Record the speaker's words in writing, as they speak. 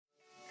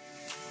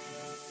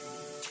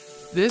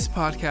This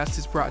podcast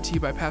is brought to you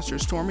by Pastor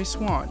Stormy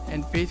Swann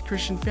and Faith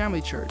Christian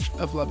Family Church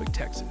of Lubbock,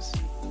 Texas.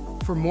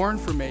 For more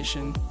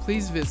information,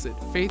 please visit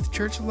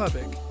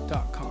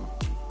faithchurchlubbock.com.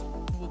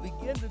 We'll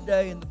begin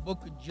today in the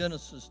book of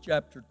Genesis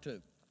chapter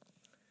 2.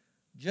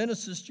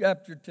 Genesis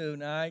chapter 2.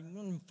 Now, I'm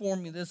going to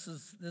inform you this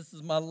is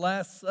my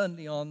last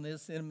Sunday on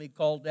this enemy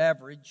called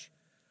average.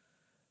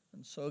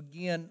 And so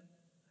again,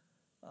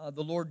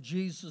 the Lord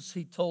Jesus,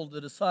 He told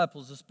the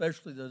disciples,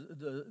 especially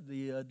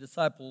the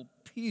disciple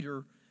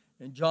Peter,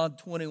 in John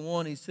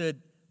 21, He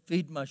said,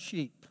 feed my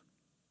sheep.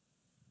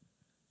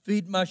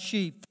 Feed my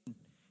sheep.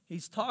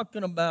 He's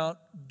talking about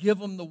give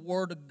them the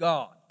Word of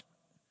God.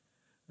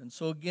 And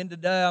so again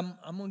today,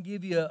 I'm going to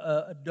give you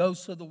a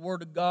dose of the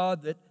Word of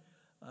God that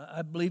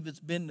I believe it's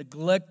been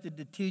neglected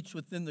to teach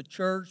within the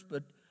church,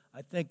 but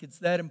I think it's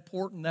that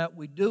important that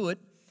we do it.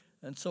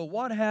 And so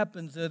what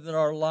happens in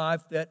our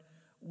life that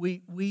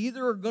we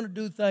either are going to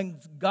do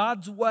things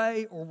God's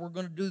way or we're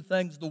going to do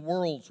things the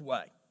world's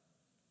way.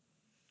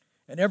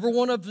 And every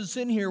one of us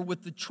in here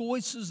with the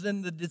choices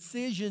and the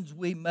decisions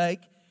we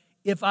make,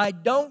 if I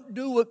don't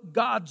do it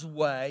God's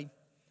way,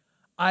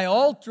 I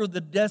alter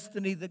the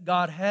destiny that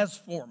God has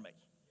for me.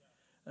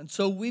 And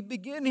so we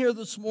begin here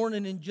this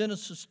morning in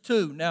Genesis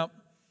 2. Now,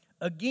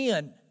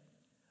 again,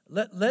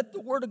 let the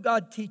Word of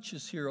God teach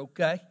us here,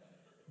 okay?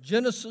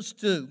 Genesis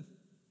 2,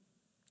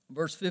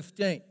 verse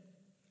 15.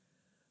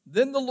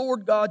 Then the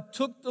Lord God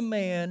took the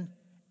man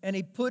and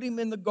He put him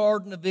in the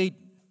Garden of Eden.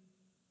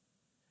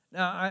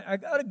 Now, I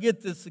got to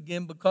get this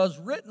again because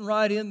written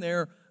right in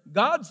there,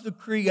 God's the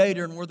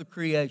creator and we're the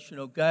creation,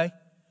 okay?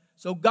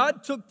 So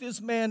God took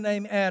this man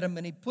named Adam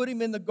and He put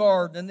him in the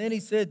garden, and then He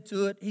said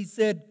to it, He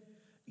said,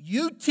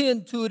 you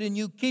tend to it and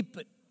you keep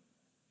it.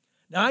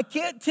 Now, I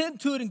can't tend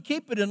to it and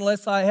keep it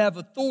unless I have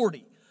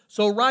authority.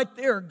 So right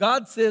there,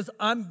 God says,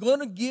 I'm going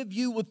to give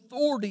you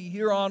authority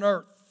here on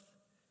earth.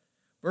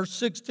 Verse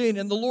 16,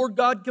 and the Lord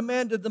God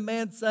commanded the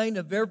man, saying,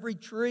 of every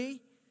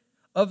tree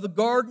of the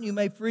garden you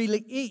may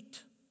freely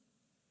eat.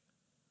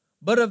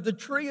 But of the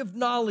tree of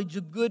knowledge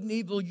of good and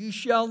evil you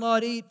shall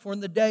not eat, for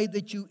in the day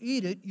that you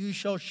eat it you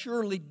shall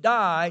surely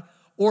die,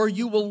 or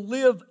you will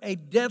live a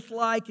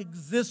death-like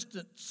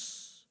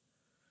existence.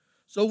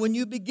 So when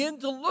you begin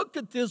to look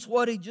at this,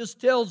 what He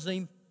just tells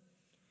him,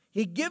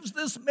 He gives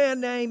this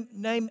man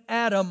named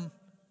Adam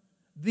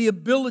the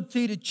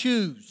ability to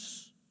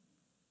choose.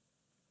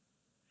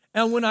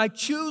 And when I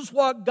choose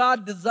what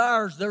God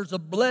desires, there's a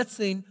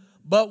blessing.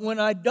 But when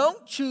I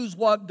don't choose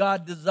what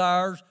God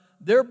desires,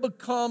 there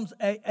becomes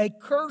a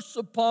curse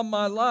upon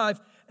my life.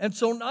 And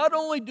so not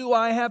only do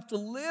I have to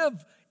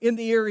live in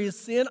the area of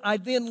sin, I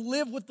then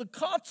live with the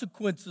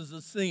consequences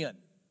of sin.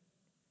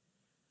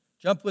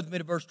 Jump with me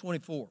to verse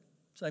 24,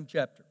 same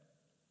chapter.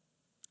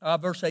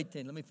 Verse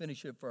 18, let me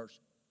finish it first.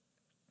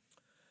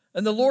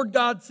 And the Lord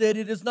God said,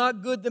 it is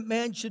not good that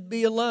man should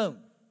be alone.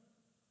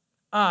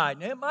 Now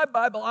in my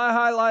Bible, I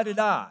highlighted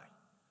I.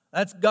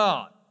 That's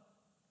God.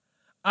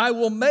 I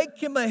will make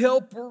him a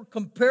helper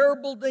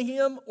comparable to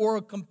him or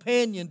a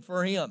companion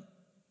for him.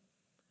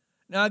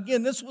 Now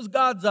again, this was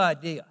God's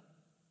idea.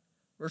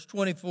 Verse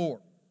 24.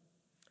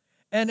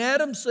 And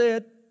Adam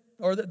said,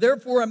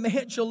 therefore a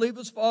man shall leave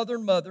his father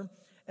and mother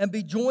and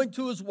be joined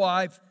to his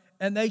wife,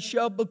 and they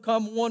shall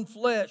become one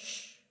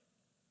flesh.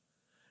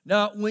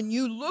 Now when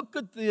you look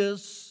at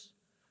this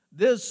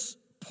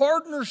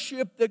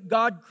partnership that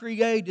God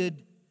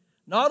created,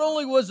 not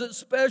only was it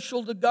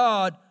special to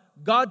God,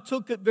 God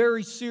took it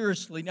very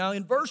seriously. Now,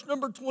 in verse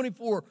number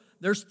 24,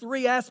 there's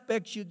three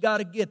aspects you got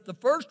to get. The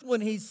first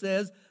one, He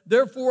says,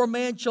 therefore a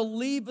man shall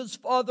leave his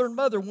father and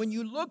mother. When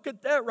you look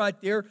at that right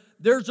there,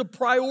 there's a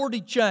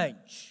priority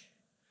change.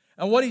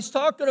 And what He's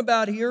talking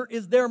about here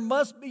is there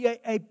must be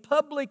a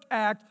public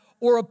act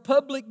or a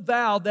public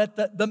vow that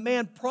the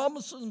man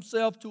promises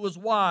himself to his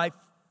wife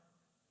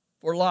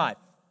for life.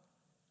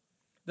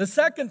 The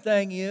second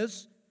thing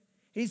is,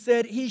 He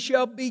said, he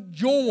shall be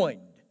joined.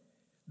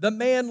 The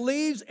man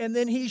leaves, and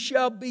then he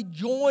shall be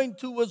joined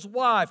to his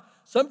wife.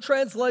 Some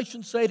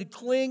translations say to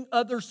cling,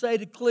 others say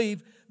to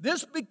cleave.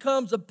 This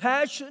becomes a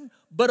passion,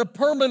 but a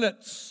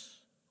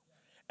permanence.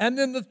 And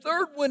then the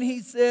third one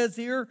He says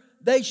here,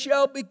 they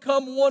shall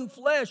become one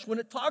flesh. When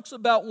it talks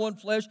about one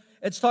flesh,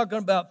 it's talking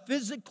about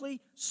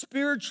physically,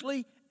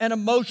 spiritually, and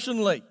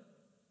emotionally.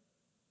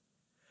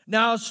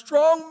 Now, a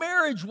strong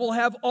marriage will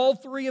have all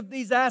three of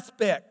these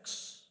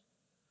aspects.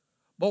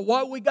 But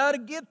what we got to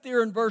get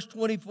there in verse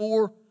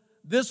 24,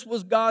 this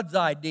was God's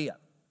idea.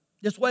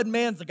 This wasn't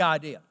man's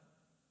idea.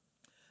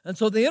 And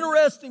so the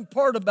interesting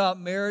part about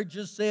marriage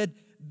is said,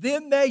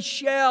 then they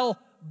shall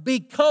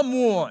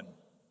become one.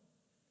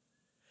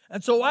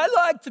 And so I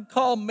like to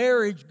call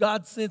marriage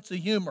God's sense of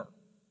humor.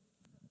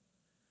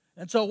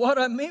 And so what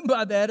I mean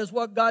by that is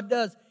what God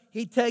does.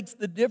 He takes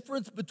the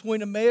difference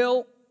between a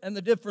male and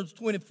the difference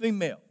between a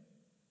female.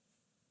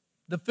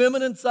 The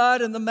feminine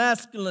side and the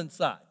masculine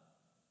side.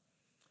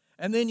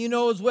 And then you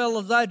know as well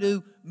as I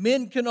do,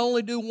 men can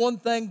only do one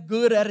thing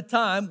good at a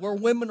time, where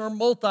women are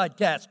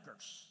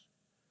multitaskers.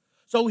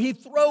 So He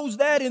throws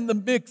that in the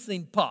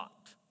mixing pot.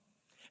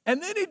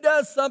 And then he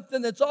does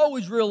something that's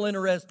always real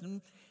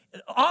interesting.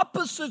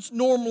 Opposites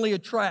normally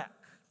attract.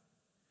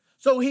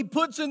 So he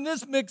puts in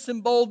this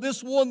mixing bowl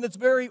this one that's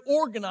very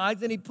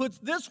organized, and he puts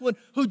this one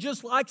who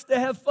just likes to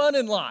have fun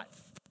in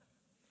life.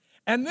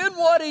 And then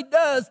what he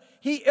does,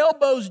 he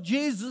elbows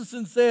Jesus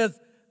and says,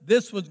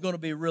 this one's going to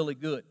be really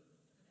good.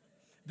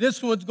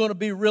 This one's going to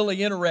be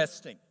really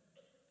interesting.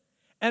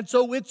 And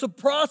so it's a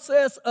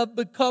process of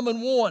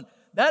becoming one.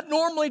 That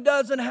normally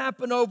doesn't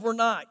happen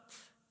overnight.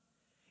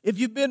 If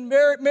you've been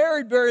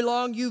married very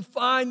long, you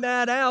find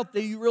that out,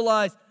 that you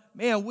realize,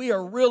 man, we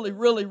are really,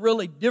 really,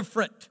 really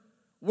different.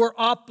 We're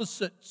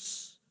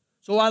opposites.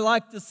 So I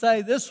like to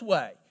say this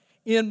way.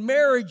 In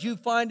marriage, you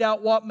find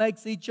out what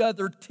makes each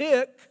other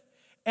tick,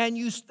 and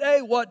you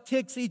stay what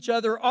ticks each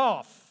other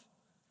off.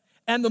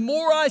 And the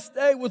more I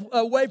stay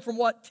away from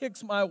what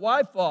ticks my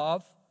wife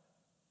off,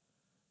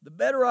 the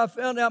better I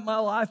found out my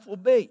life will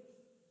be.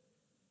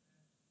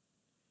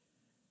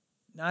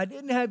 Now, I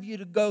didn't have you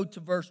to go to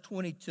verse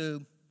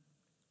 22,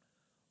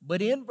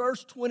 but in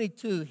verse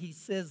 22, he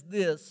says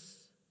this,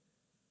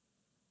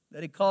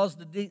 that he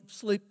caused a deep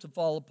sleep to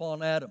fall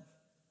upon Adam.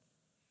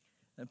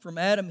 And from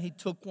Adam he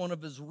took one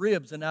of his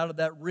ribs, and out of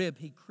that rib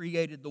he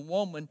created the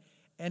woman.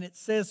 And it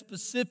says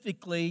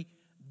specifically,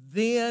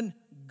 then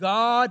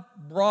God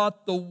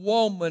brought the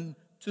woman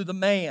to the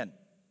man.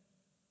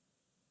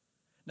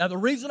 Now the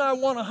reason I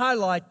want to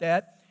highlight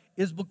that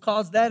is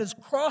because that is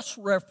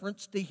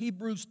cross-referenced to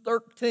Hebrews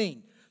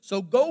 13.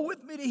 So go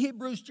with me to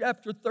Hebrews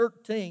chapter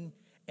 13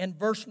 and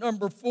verse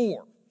number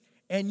 4.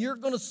 And you're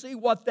going to see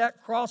what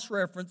that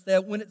cross-reference,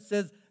 that when it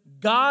says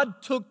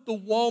God took the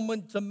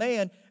woman to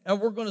man,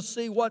 and we're going to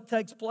see what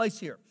takes place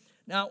here.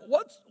 Now,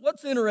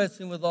 what's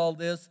interesting with all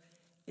this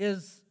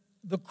is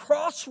the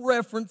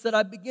cross-reference, that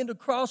I begin to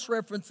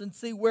cross-reference and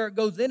see where it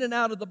goes in and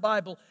out of the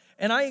Bible.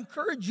 And I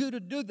encourage you to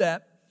do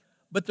that.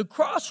 But the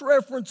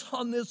cross-reference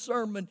on this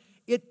sermon,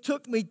 it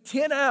took me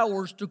 10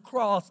 hours to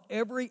cross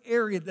every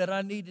area that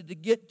I needed to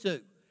get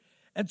to.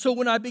 And so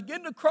when I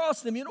begin to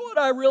cross them, you know what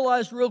I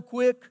realized real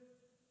quick?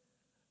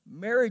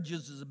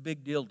 Marriages is a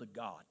big deal to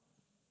God.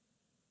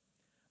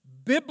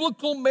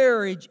 Biblical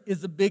marriage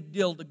is a big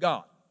deal to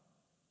God.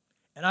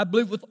 And I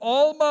believe with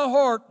all my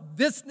heart,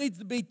 this needs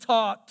to be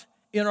taught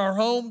in our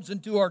homes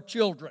and to our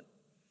children.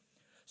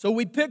 So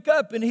we pick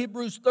up in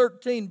Hebrews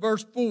 13,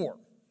 verse 4.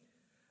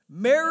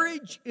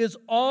 Marriage is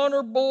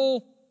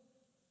honorable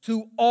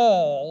to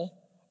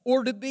all,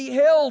 or to be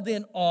held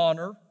in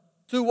honor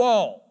to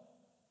all.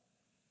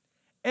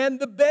 And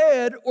the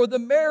bed, or the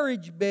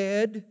marriage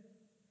bed,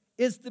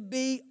 is to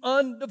be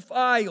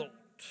undefiled.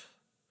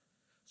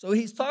 So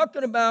he's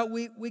talking about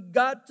we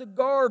got to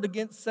guard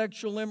against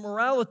sexual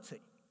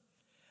immorality.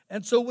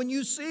 And so when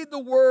you see the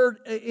word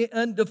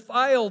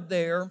undefiled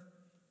there,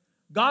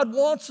 God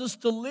wants us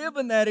to live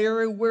in that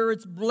area where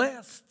it's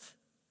blessed.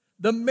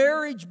 The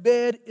marriage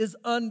bed is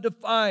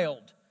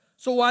undefiled.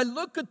 So I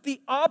look at the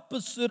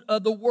opposite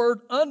of the word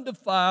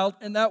undefiled,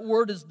 and that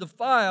word is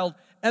defiled.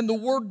 And the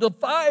word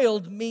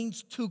defiled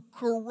means to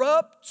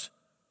corrupt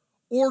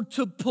or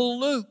to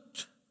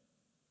pollute.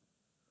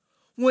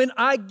 When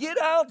I get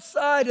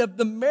outside of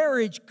the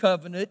marriage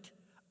covenant,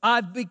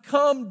 I've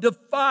become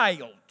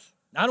defiled.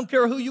 I don't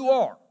care who you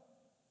are.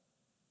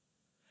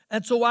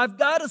 And so I've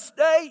got to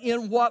stay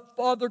in what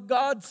Father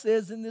God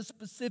says in this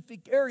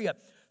specific area.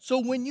 So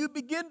when you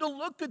begin to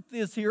look at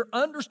this here,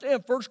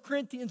 understand 1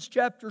 Corinthians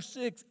chapter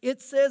 6,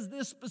 it says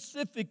this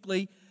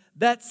specifically,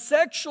 that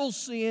sexual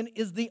sin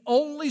is the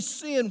only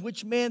sin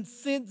which man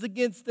sins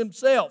against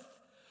himself.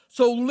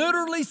 So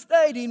literally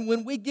stating,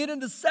 when we get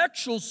into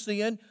sexual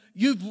sin,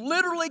 you've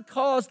literally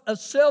caused a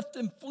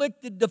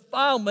self-inflicted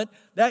defilement,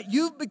 that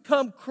you've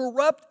become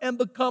corrupt and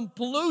become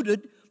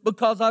polluted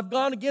because I've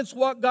gone against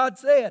what God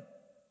said.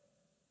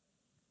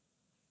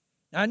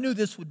 Now, I knew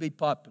this would be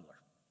popular.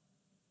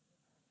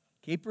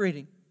 Keep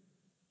reading.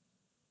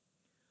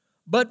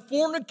 But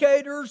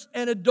fornicators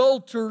and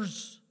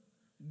adulterers,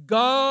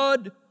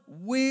 God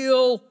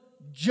will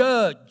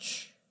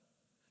judge.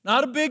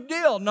 Not a big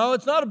deal. No,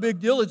 it's not a big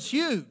deal. It's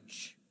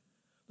huge.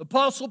 The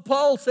Apostle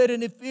Paul said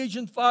in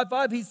Ephesians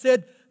 5:5, he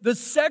said, the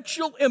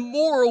sexual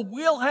immoral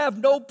will have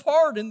no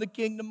part in the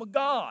kingdom of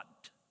God.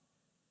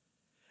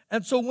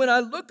 And so when I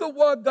look at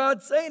what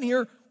God's saying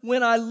here,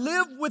 when I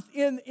live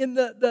within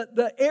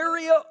the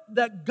area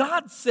that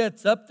God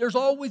sets up, there's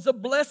always a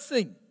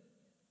blessing.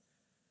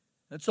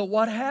 And so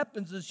what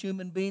happens as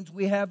human beings,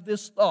 we have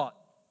this thought.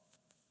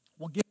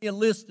 Well, give me a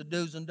list of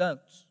do's and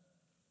don'ts.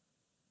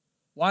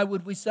 Why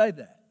would we say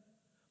that?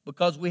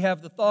 Because we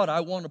have the thought,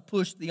 I want to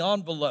push the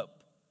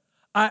envelope.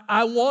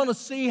 I want to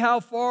see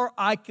how far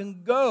I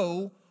can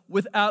go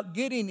without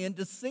getting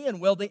into sin.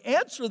 Well, the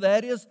answer to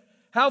that is,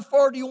 how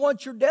far do you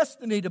want your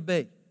destiny to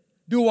be?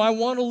 Do I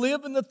want to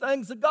live in the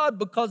things of God?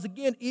 Because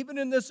again, even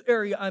in this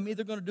area, I'm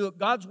either going to do it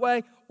God's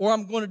way or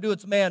I'm going to do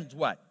it man's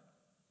way.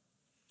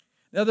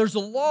 Now, there's a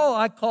law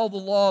I call the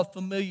law of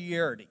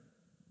familiarity.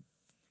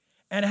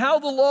 And how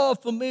the law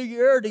of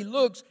familiarity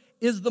looks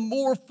is the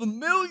more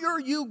familiar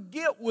you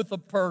get with a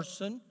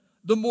person,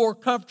 the more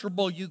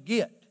comfortable you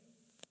get.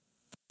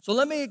 So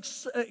let me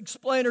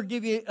explain or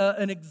give you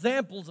an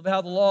examples of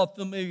how the law of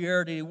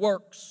familiarity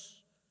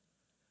works.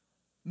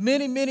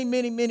 Many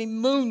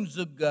moons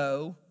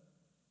ago,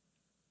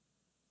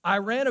 I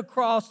ran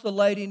across a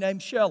lady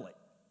named Shelley.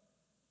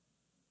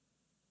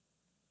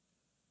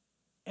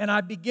 And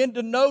I began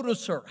to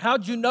notice her.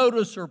 How'd you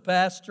notice her,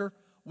 Pastor?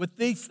 With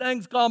these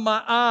things called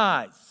my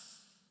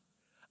eyes.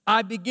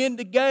 I began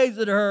to gaze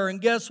at her, and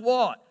guess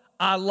what?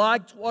 I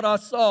liked what I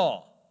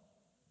saw.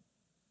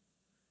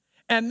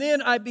 And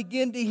then I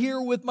began to hear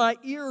with my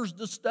ears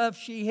the stuff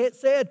she had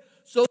said.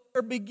 So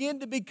there began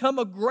to become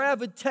a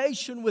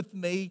gravitation with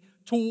me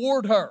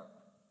toward her.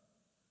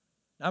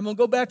 Now, I'm going to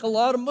go back a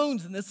lot of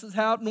moons, and this is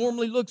how it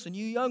normally looks. And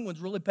you young ones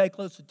really pay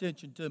close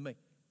attention to me.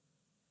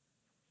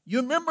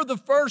 You remember the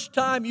first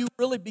time you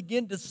really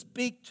began to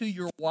speak to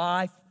your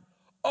wife?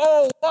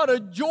 Oh, what a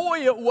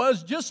joy it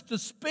was just to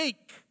speak.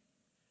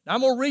 Now,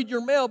 I'm going to read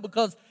your mail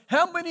because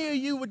how many of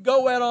you would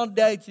go out on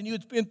dates and you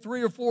would spend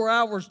 3 or 4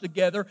 hours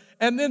together,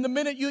 and then the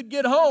minute you'd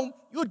get home,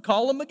 you would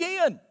call them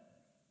again?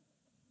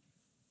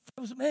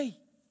 That was me.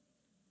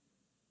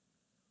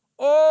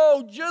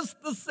 Oh,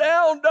 just the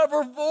sound of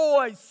her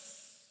voice.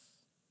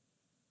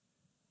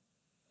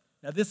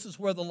 Now, this is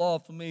where the law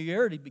of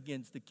familiarity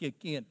begins to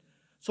kick in.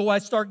 So I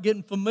start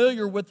getting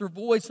familiar with her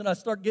voice, and I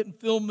start getting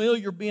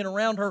familiar being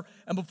around her.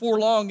 And before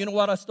long, you know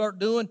what I start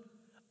doing?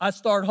 I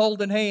start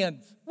holding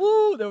hands.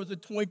 Woo, there was a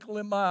twinkle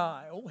in my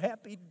eye. Oh,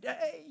 happy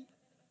day.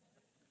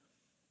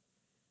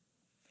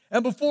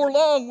 And before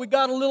long, we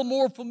got a little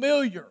more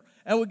familiar.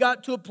 And we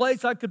got to a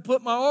place I could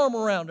put my arm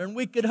around her, and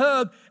we could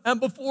hug. And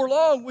before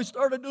long, we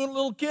started doing a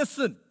little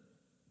kissing.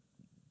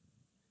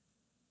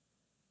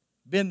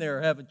 Been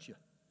there, haven't you?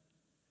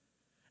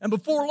 And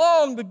before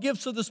long, the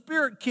gifts of the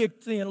Spirit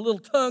kicked in, a little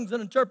tongues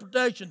and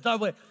interpretation.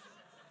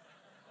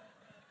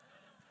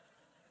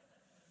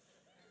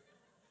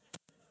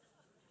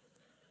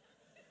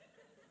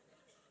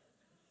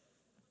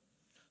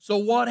 So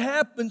what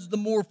happens, the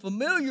more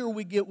familiar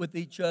we get with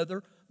each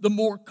other, the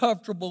more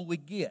comfortable we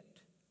get.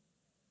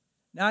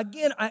 Now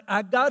again,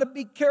 I got to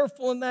be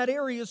careful in that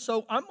area,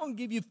 so I'm going to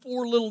give you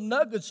 4 little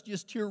nuggets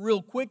just here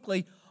real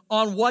quickly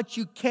on what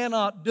you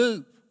cannot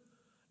do.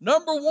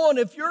 Number 1,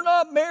 if you're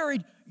not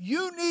married,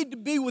 you need to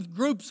be with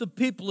groups of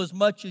people as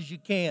much as you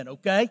can,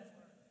 okay?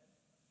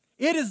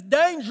 It is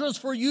dangerous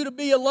for you to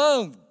be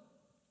alone.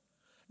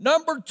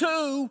 Number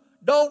 2,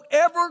 don't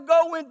ever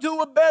go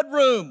into a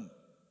bedroom.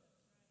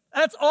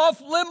 That's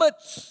off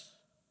limits.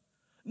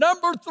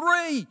 Number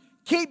 3,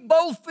 keep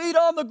both feet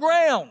on the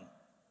ground.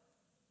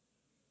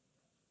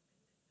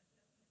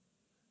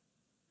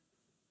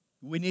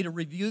 We need to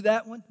review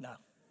that one? No.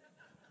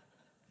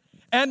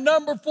 And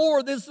number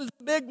 4, this is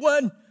a big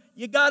one,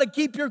 you got to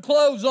keep your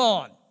clothes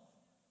on.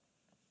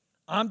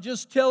 I'm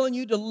just telling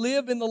you to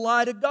live in the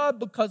light of God,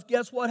 because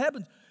guess what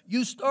happens?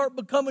 You start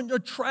becoming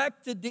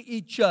attracted to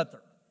each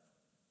other.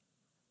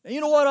 And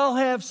you know what I'll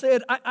have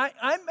said?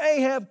 I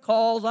may have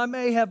calls, I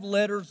may have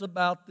letters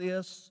about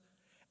this,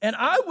 and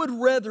I would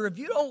rather, if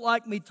you don't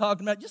like me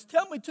talking about it, just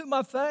tell me to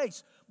my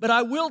face. But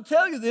I will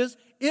tell you this,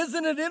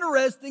 isn't it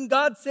interesting?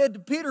 God said to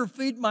Peter,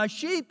 feed my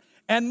sheep,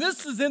 and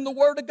this is in the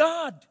Word of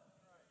God.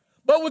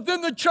 But within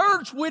the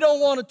church, we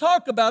don't want to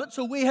talk about it,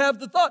 so we have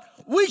the thought,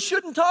 we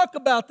shouldn't talk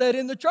about that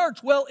in the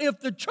church. Well, if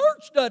the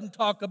church doesn't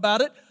talk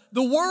about it,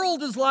 the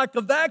world is like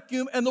a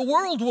vacuum, and the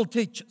world will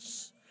teach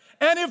us.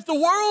 And if the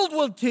world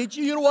will teach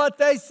you, you know what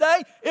they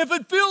say? If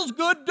it feels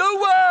good,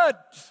 do it.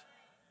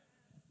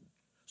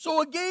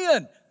 So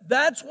again,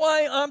 that's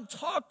why I'm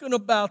talking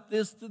about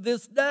this to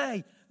this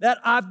day, that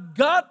I've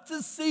got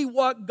to see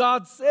what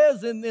God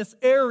says in this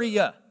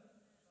area.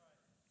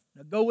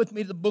 Now go with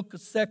me to the book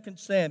of 2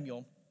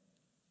 Samuel.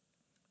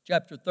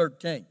 Chapter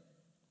 13.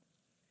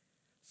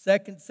 2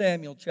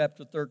 Samuel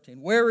chapter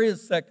 13. Where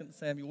is 2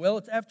 Samuel? Well,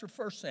 it's after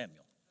 1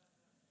 Samuel.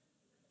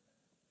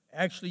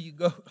 Actually, you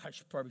go,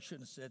 probably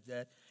shouldn't have said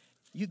that.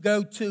 You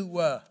go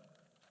to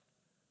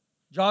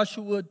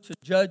Joshua, to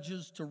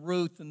Judges, to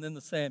Ruth, and then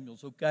the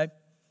Samuels, okay?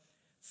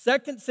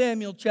 2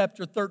 Samuel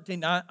chapter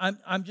 13.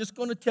 I'm just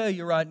going to tell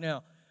you right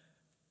now.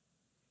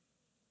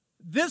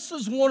 This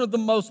is one of the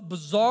most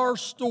bizarre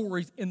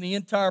stories in the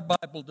entire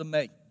Bible to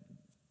me.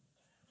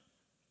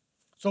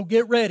 So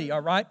get ready,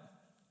 all right?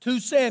 2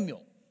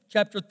 Samuel,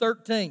 chapter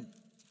 13,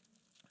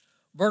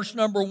 verse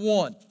number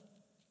 1.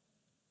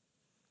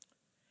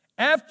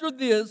 After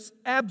this,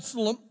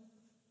 Absalom,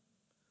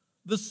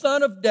 the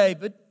son of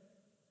David,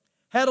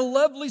 had a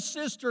lovely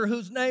sister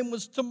whose name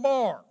was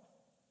Tamar.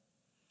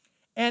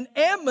 And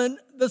Ammon,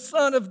 the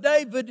son of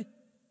David,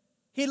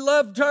 he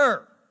loved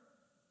her.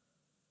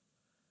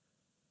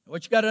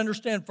 What you got to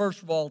understand,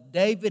 first of all,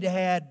 David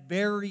had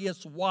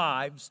various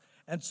wives,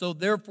 and so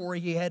therefore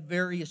he had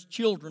various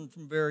children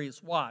from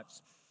various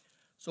wives.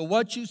 So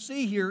what you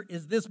see here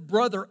is this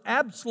brother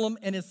Absalom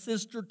and his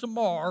sister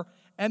Tamar,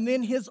 and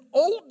then his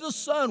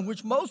oldest son,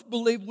 which most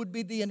believe would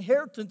be the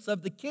inheritance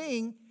of the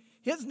king.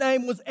 His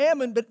name was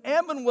Ammon, but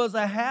Ammon was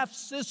a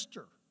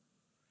half-sister.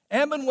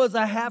 Ammon was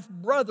a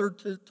half-brother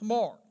to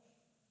Tamar.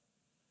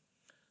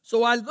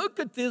 So I look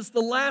at this,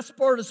 the last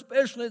part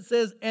especially, it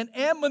says, and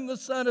Ammon the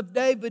son of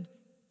David,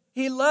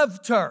 he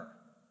loved her.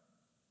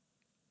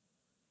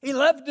 He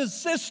loved his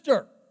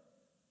sister.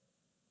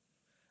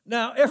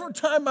 Now, every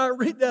time I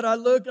read that, I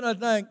look and I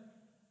think,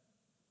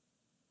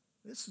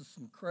 this is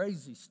some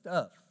crazy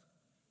stuff.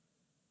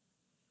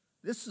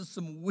 This is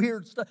some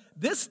weird stuff.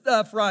 This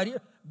stuff right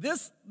here,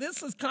 this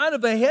is kind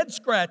of a head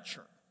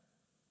scratcher.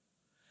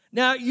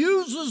 Now, it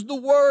uses the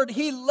word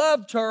he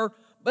loved her,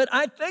 but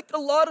I think a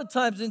lot of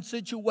times in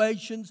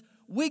situations,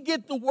 we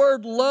get the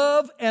word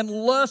love and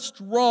lust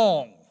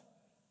wrong.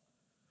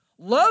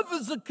 Love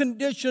is a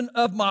condition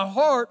of my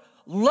heart.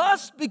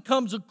 Lust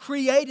becomes a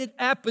created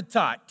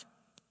appetite.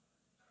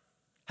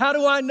 How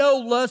do I know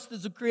lust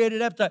is a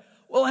created appetite?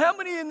 Well, how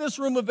many in this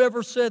room have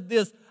ever said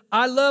this?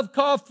 I love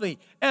coffee,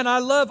 and I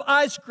love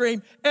ice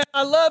cream, and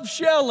I love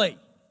Shelley.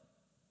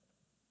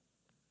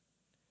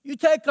 You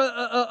take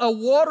a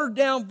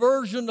watered-down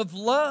version of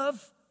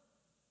love.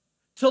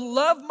 To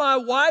love my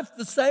wife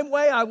the same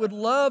way I would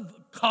love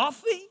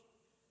coffee?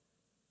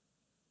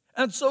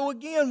 And so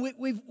again,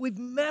 we've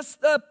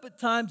messed up at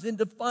times in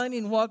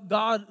defining what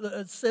God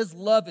says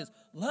love is.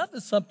 Love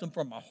is something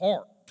from my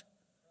heart.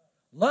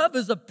 Love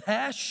is a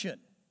passion.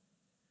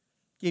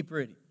 Keep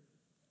reading.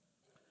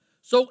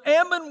 So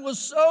Ammon was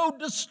so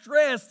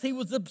distressed, he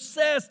was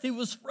obsessed, he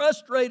was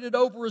frustrated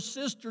over his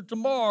sister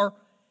Tamar,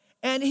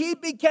 and he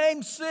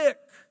became sick.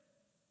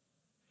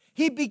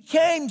 He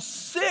became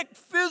sick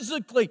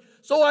physically.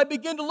 So I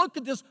began to look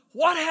at this.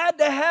 What had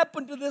to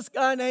happen to this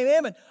guy named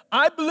Ammon?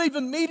 I believe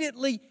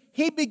immediately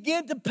he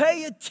began to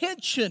pay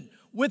attention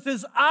with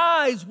his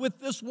eyes with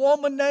this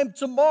woman named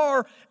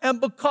Tamar.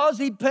 And because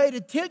he paid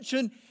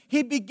attention,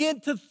 he began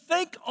to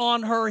think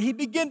on her. He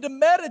began to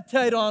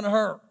meditate on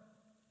her.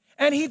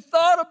 And he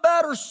thought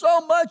about her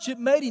so much it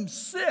made him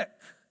sick.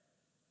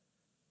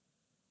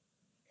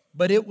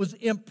 But it was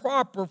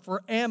improper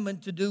for Ammon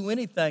to do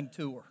anything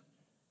to her.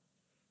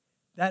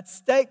 That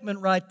statement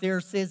right there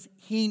says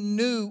he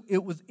knew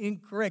it was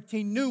incorrect.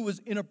 He knew it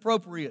was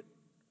inappropriate.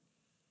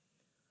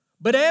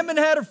 But Ammon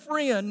had a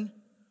friend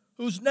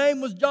whose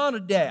name was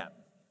Jonadab,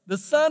 the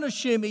son of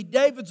Shimei,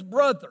 David's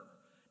brother.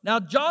 Now,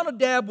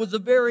 Jonadab was a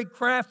very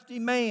crafty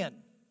man.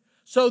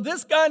 So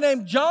this guy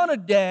named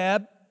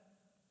Jonadab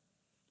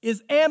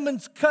is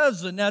Ammon's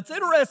cousin. Now, it's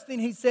interesting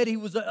he said he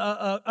was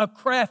a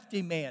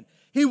crafty man.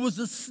 He was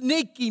a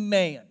sneaky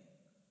man.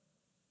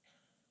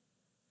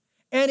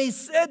 And he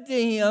said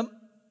to him,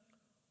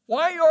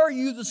 why are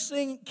you,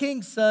 the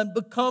king's son,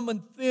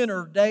 becoming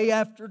thinner day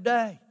after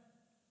day?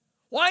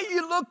 Why are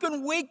you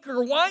looking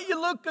weaker? Why are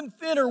you looking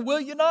thinner? Will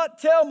you not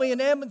tell me?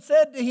 And Ammon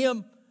said to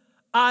him,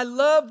 I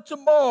love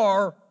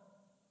Tamar,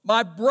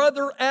 my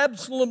brother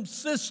Absalom's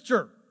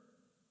sister.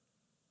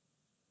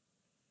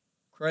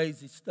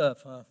 Crazy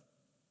stuff, huh?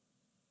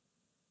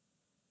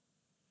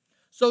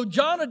 So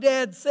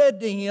Jonadab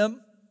said to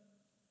him,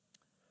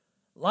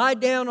 lie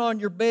down on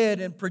your bed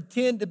and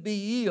pretend to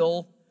be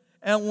ill,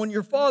 and when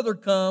your father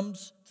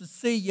comes to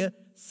see you,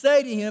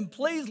 say to him,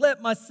 please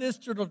let my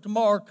sister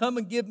Tamar come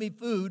and give me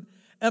food,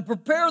 and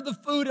prepare the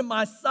food in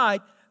my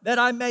sight, that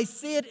I may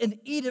see it and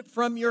eat it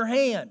from your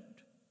hand.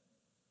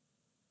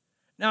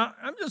 Now,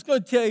 I'm just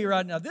going to tell you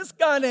right now, this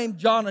guy named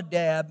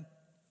Jonadab,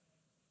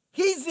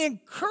 he's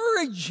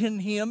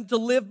encouraging him to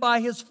live by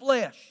his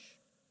flesh.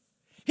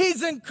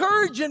 He's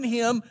encouraging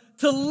him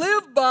to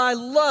live by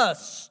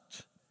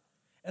lust.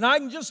 And I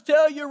can just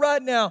tell you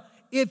right now,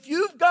 if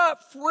you've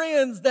got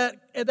friends that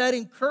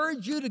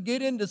encourage you to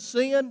get into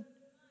sin,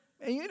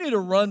 man, you need to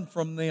run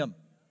from them.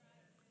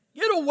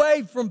 Get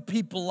away from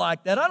people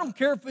like that. I don't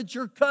care if it's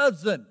your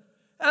cousin.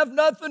 Have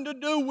nothing to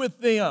do with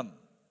them.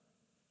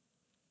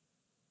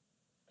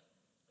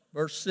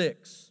 Verse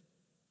 6.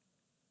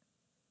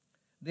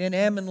 Then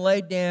Ammon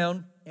lay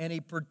down and he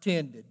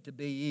pretended to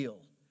be ill.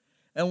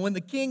 And when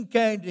the king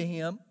came to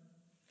him,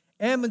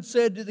 Ammon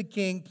said to the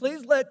king,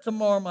 please let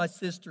Tamar, my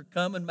sister,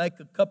 come and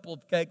make a couple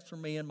of cakes for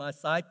me in my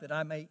sight that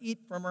I may eat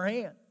from her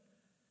hand.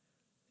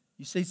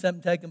 You see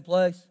something taking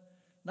place?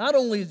 Not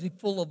only is he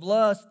full of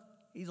lust,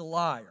 he's a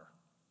liar.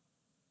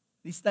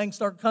 These things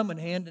start coming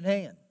hand in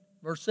hand.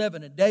 Verse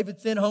 7, and David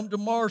sent home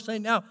Tamar,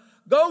 saying, now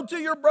go to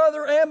your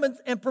brother Ammon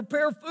and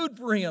prepare food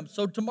for him.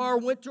 So Tamar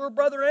went to her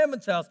brother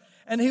Ammon's house,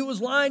 and he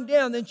was lying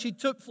down. Then she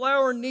took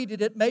flour and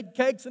kneaded it, made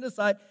cakes in his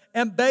sight,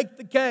 and baked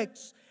the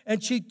cakes.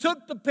 And she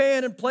took the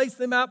pan and placed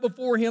them out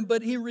before him,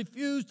 but he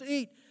refused to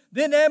eat.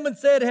 Then Ammon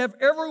said, have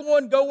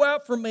everyone go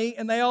out from me,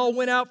 and they all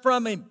went out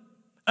from him.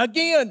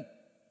 Again,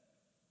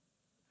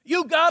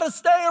 you got to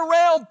stay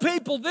around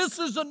people. This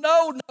is a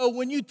no-no.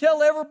 When you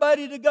tell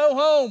everybody to go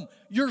home,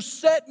 you're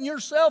setting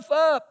yourself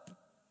up.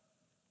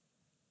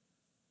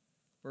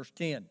 Verse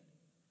 10.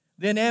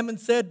 Then Ammon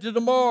said to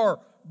Tamar,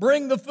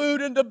 bring the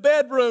food into the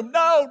bedroom.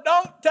 No,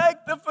 don't take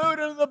the food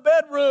into the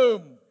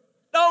bedroom.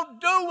 Don't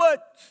do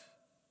it.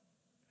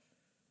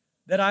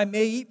 That I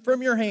may eat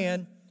from your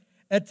hand.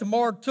 And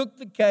Tamar took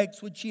the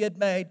cakes which she had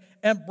made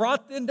and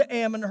brought them to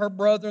Ammon, her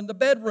brother, in the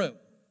bedroom.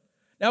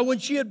 Now when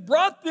she had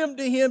brought them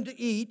to him to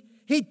eat,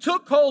 he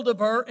took hold of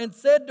her and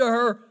said to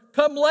her,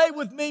 come lay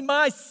with me,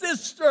 my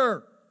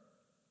sister.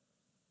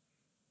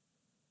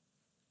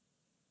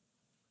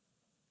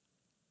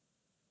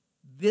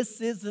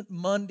 This isn't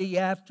Monday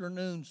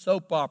afternoon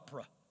soap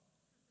opera.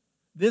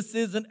 This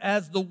isn't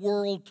As the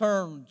World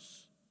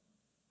Turns.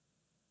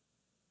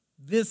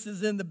 This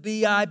is in the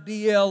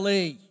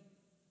Bible.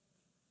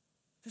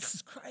 This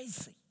is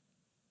crazy.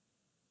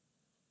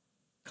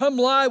 Come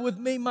lie with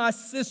me, my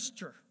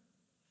sister.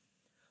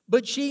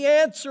 But she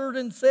answered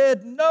and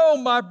said, no,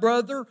 my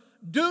brother,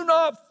 do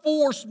not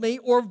force me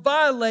or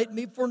violate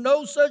me, for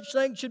no such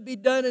thing should be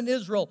done in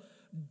Israel.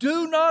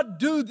 Do not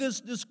do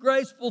this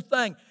disgraceful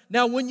thing.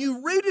 Now, when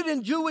you read it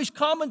in Jewish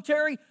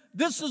commentary,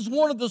 this is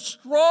one of the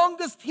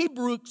strongest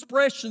Hebrew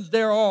expressions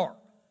there are.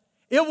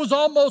 It was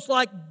almost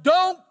like,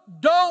 don't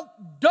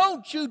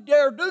you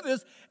dare do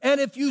this.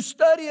 And if you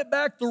study it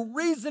back, the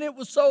reason it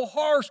was so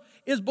harsh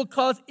is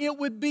because it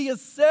would be a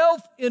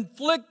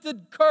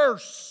self-inflicted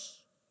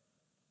curse.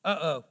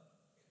 Verse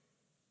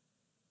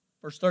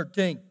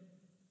 13.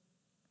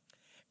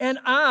 And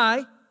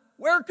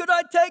where could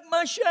I take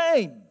my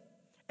shame?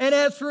 And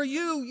as for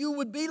you, you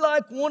would be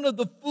like one of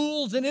the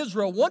fools in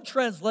Israel. One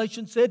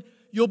translation said,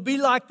 you'll be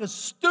like a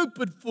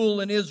stupid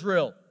fool in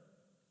Israel.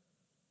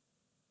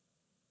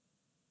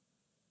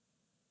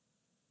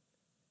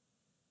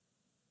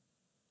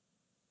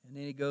 And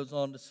then he goes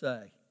on to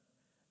say,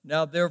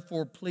 now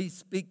therefore please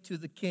speak to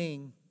the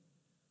king,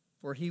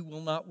 for he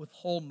will not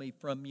withhold me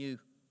from you.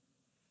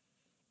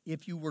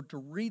 If you were to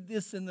read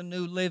this in the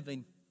New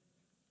Living,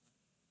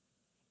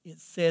 it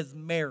says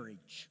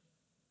marriage.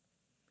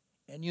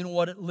 And you know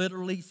what it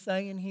literally is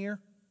saying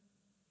here?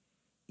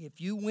 If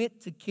you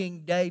went to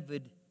King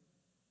David,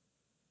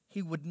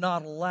 he would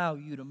not allow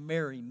you to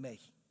marry me.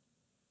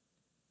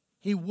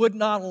 He would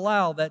not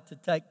allow that to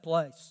take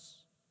place.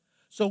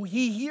 So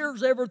he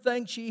hears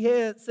everything she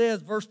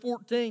says. Verse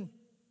 14.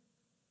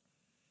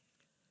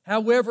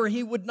 However,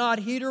 he would not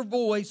heed her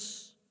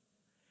voice,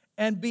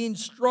 and being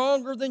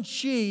stronger than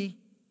she,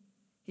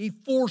 he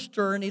forced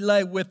her and he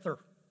lay with her.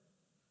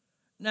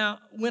 Now,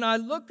 when I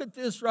look at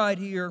this right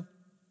here,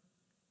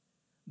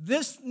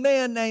 this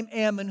man named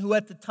Ammon, who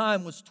at the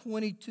time was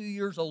 22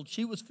 years old,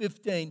 she was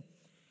 15,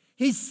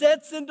 he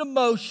sets into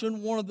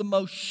motion one of the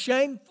most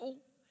shameful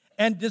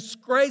and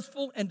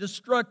disgraceful and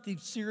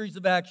destructive series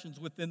of actions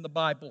within the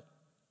Bible.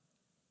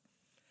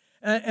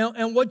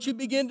 And what you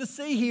begin to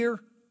see here,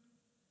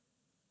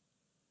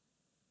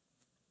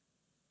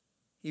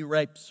 he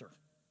rapes her.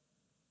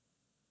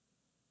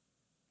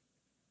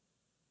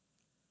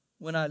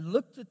 When I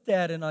looked at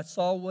that and I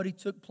saw what he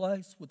took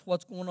place with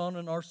what's going on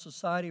in our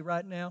society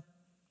right now,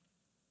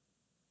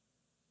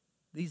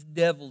 these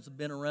devils have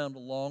been around a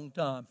long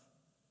time.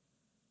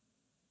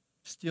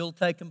 Still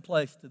taking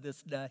place to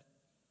this day.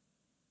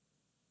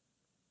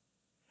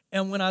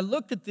 And when I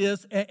look at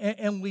this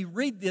and we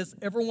read this,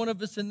 every one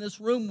of us in this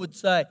room would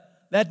say,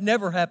 that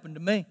never happened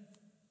to me.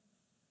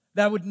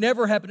 That would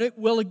never happen.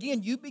 Well,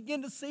 again, you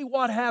begin to see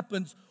what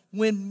happens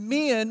when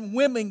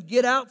women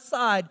get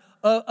outside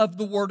of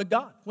the Word of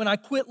God. When I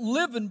quit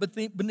living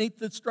beneath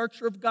the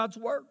structure of God's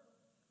Word.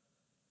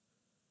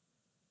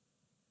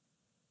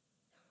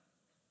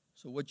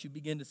 So what you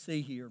begin to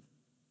see here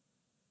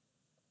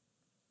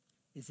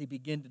is he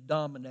began to be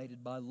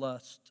dominated by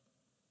lust.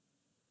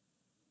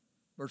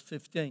 Verse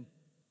 15.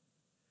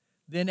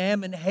 Then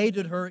Ammon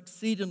hated her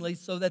exceedingly,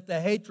 so that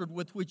the hatred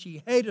with which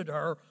he hated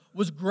her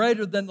was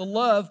greater than the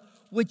love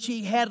which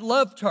he had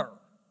loved her.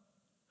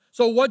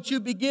 So what you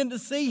begin to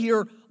see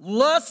here,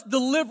 lust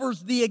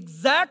delivers the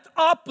exact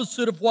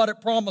opposite of what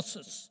it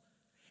promises.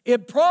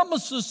 It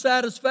promises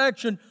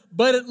satisfaction,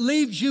 but it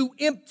leaves you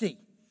empty.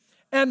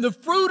 And the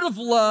fruit of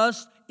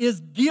lust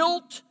is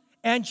guilt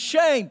and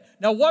shame.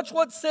 Now watch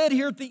what's said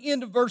here at the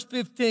end of verse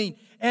 15.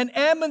 And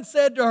Ammon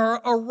said to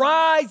her,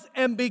 arise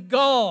and be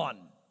gone.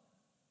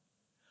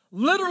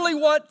 Literally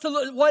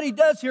what he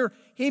does here,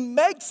 he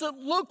makes it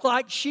look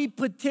like she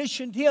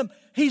petitioned him.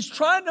 He's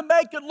trying to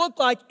make it look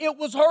like it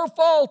was her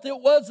fault, it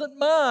wasn't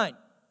mine.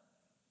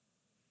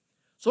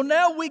 So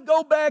now we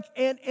go back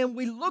and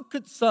we look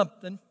at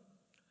something.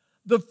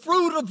 The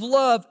fruit of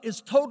love is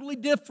totally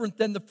different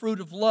than the fruit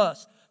of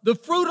lust. The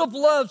fruit of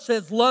love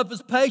says love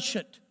is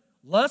patient.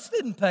 Lust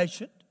isn't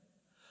patient.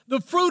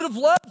 The fruit of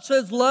love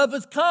says love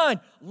is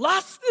kind.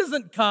 Lust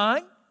isn't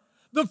kind.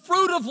 The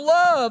fruit of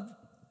love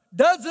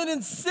doesn't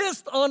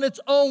insist on its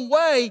own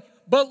way,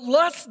 but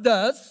lust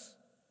does.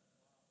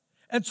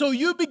 And so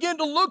you begin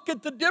to look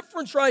at the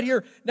difference right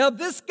here. Now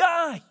this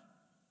guy,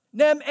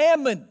 named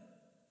Ammon,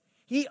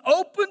 he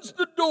opens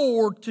the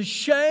door to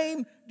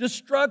shame,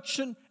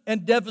 destruction,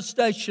 and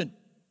devastation.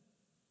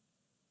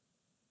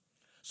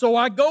 So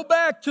I go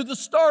back to the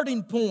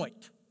starting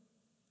point.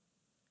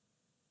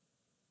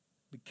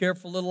 Be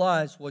careful, little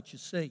eyes, what you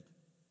see.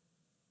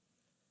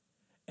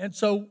 And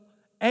so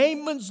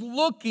Ammon's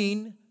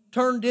looking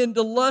turned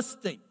into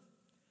lusting.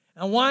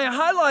 And why I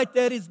highlight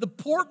that is the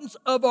importance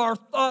of our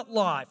thought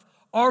life.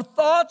 Our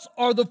thoughts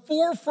are the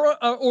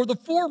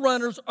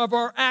forerunners of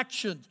our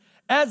actions.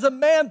 As a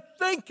man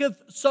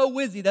thinketh, so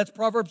is he. That's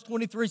Proverbs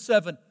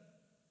 23:7.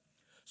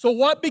 So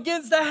what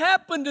begins to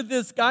happen to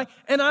this guy?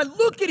 And I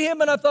look at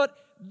him and I thought,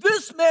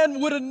 this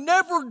man would have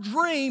never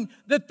dreamed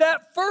that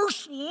that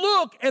first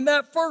look and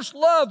that first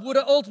love would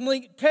have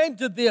ultimately came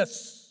to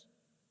this.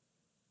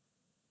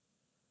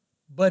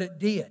 But it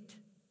did.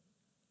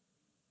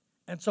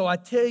 And so I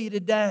tell you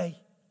today,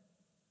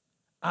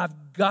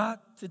 I've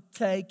got to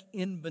take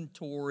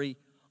inventory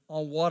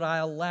on what I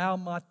allow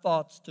my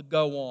thoughts to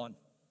go on.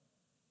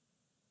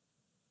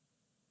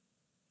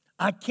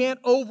 I can't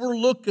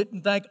overlook it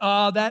and think,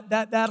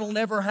 that'll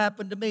never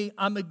happen to me.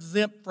 I'm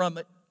exempt from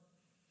it.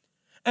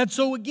 And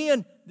so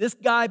again, this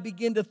guy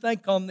began to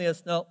think on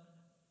this. Now,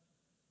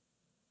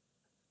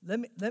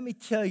 let me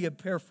tell you,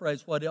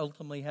 paraphrase what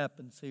ultimately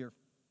happens here.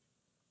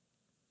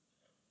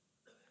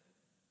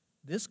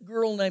 This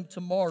girl named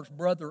Tamar's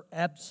brother,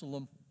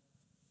 Absalom,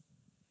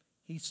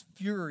 he's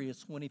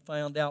furious when he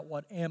found out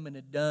what Ammon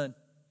had done.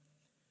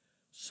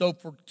 So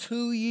for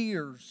 2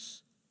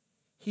 years,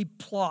 he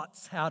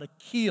plots how to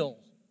kill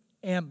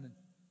Ammon.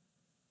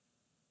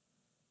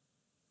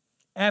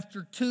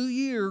 After 2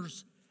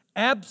 years,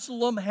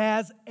 Absalom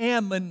has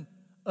Ammon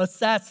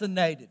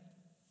assassinated.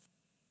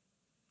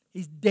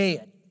 He's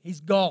dead. He's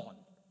gone.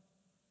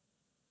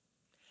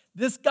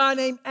 This guy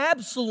named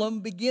Absalom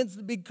begins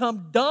to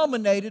become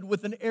dominated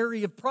with an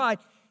area of pride.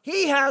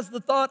 He has the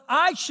thought,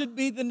 I should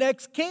be the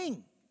next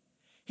king.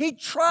 He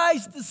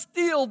tries to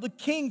steal the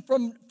king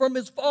from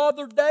his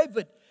father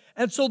David.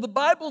 And so the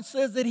Bible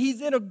says that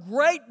he's in a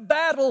great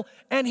battle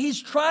and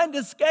he's trying to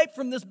escape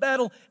from this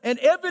battle. And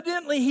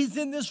evidently he's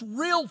in this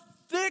real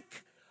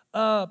thick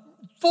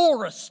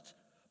forest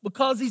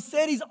because he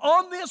said he's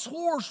on this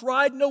horse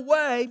riding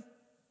away.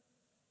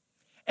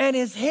 And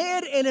his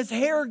head and his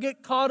hair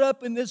get caught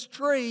up in this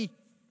tree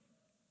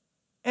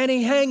and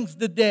he hangs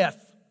to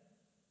death.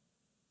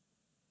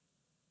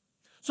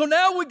 So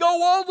now we go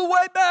all the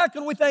way back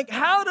and we think,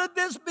 how did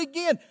this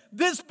begin?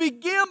 This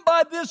began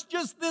by this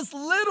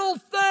little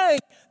thing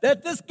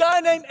that this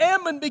guy named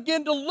Ammon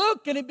began to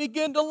look and he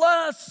began to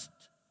lust.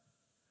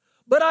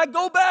 But I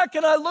go back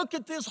and I look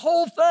at this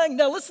whole thing.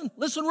 Now listen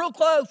real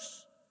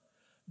close.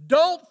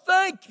 Don't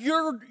think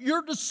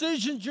your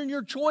decisions and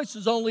your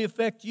choices only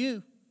affect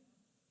you.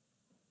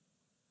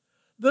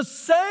 The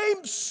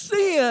same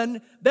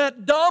sin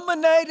that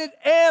dominated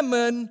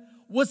Ammon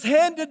was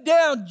handed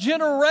down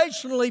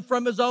generationally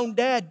from his own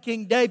dad,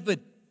 King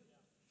David.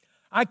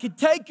 I could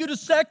take you to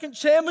 2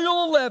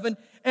 Samuel 11,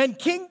 and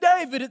King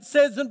David, it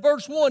says in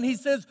verse 1, he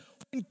says,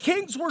 when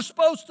kings were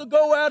supposed to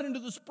go out into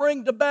the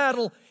spring to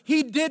battle,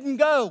 he didn't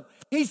go.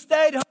 He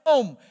stayed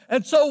home.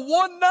 And so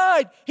one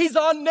night, he's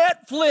on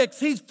Netflix.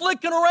 He's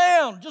flicking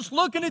around, just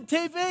looking at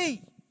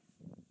TV.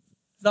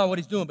 It's not what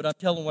he's doing, but I'm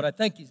telling what I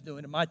think he's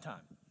doing in my time.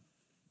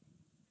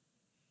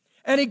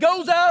 And he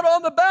goes out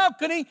on the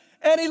balcony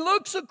and he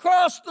looks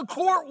across the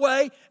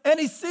courtway and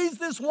he sees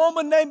this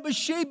woman named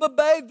Bathsheba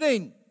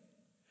bathing.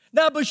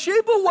 Now,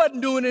 Bathsheba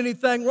wasn't doing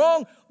anything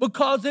wrong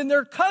because in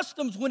their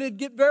customs, when it'd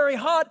get very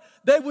hot,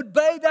 they would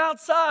bathe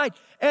outside.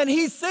 And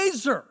he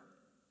sees her.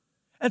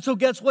 And so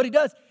guess what he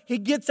does? He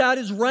gets out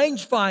his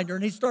rangefinder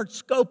and he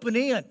starts scoping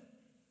in.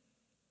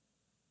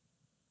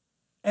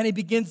 And he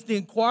begins to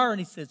inquire and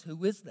he says,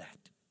 who is that?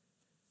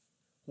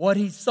 What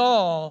he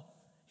saw,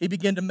 he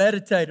began to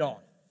meditate on.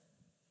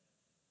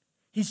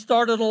 He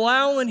started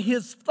allowing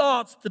his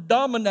thoughts to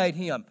dominate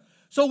him.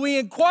 So he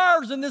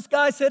inquires, and this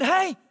guy said,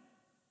 hey,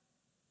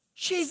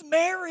 she's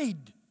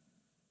married.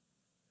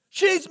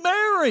 She's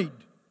married.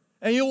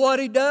 And you know what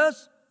he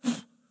does?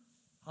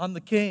 I'm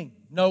the king.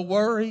 No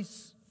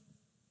worries.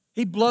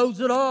 He blows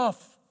it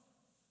off.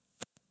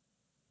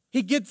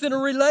 He gets in a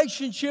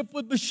relationship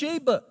with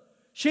Bathsheba.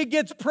 She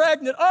gets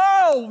pregnant.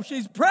 Oh,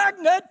 she's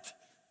pregnant.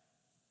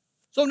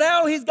 So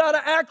now he's got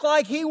to act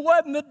like he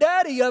wasn't the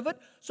daddy of it.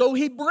 So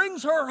he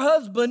brings her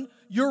husband,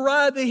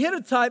 Uriah the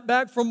Hittite,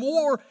 back from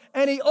war,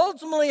 and he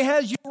ultimately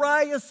has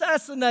Uriah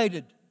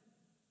assassinated.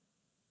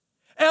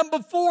 And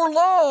before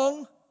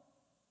long,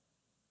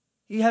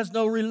 he has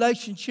no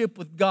relationship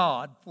with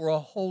God for a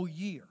whole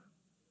year.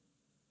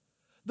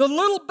 The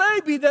little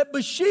baby that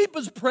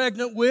Bathsheba's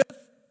pregnant with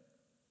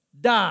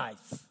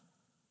dies.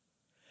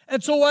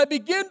 And so I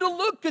begin to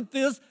look at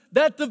this,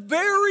 that the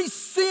very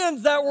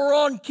sins that were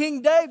on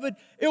King David,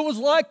 it was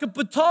like a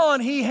baton.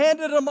 He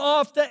handed them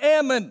off to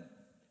Ammon.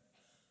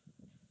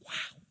 Wow.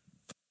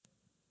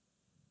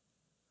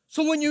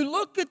 So when you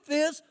look at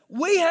this,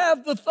 we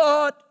have the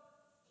thought,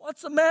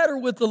 what's the matter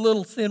with the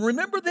little sin?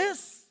 Remember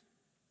this?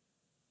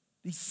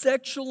 The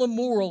sexual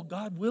immoral,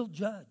 God will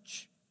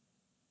judge.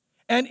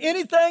 And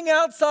anything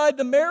outside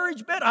the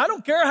marriage bed, I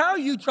don't care how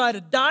you try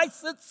to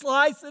dice it,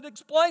 slice it,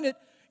 explain it,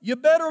 you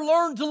better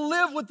learn to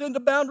live within the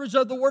boundaries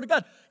of the Word of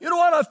God. You know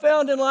what I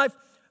found in life?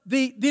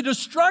 The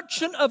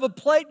destruction of a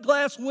plate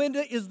glass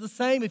window is the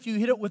same if you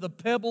hit it with a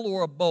pebble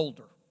or a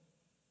boulder.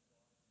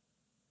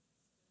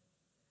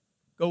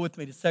 Go with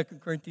me to 2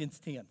 Corinthians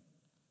 10.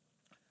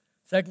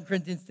 2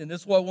 Corinthians 10,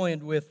 this is what we'll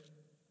end with.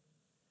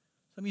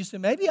 Some of you say,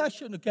 maybe I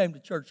shouldn't have came to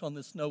church on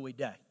this snowy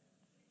day.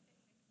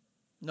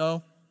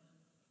 No.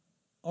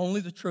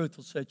 Only the truth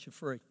will set you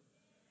free.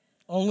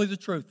 Only the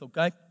truth,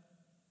 okay?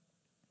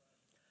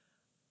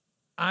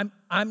 I'm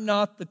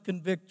not the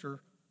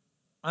convictor.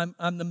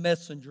 I'm the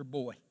messenger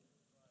boy.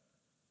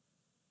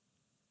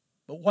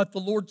 But what the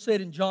Lord said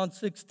in John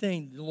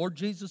 16, the Lord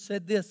Jesus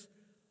said this,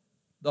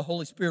 the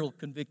Holy Spirit will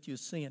convict you of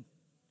sin.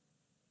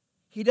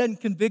 He doesn't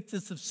convict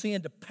us of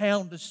sin to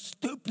pound us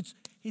stupid.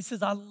 He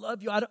says, I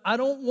love you. I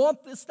don't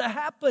want this to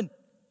happen.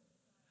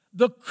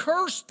 The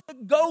curse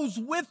that goes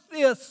with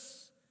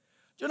this.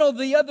 You know,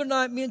 the other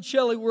night, me and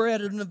Shelley were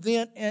at an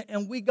event,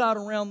 and we got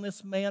around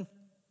this man.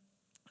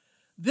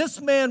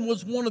 This man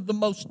was one of the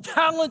most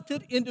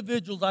talented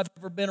individuals I've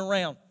ever been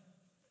around.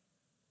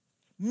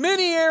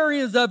 Many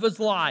areas of his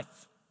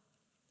life.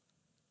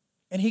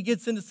 And he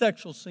gets into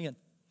sexual sin.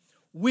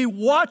 We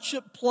watch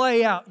it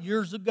play out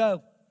years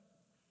ago.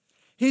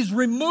 He's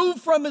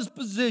removed from his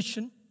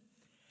position,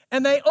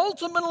 and they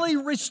ultimately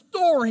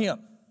restore him.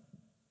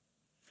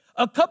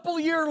 A couple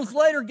of years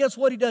later, guess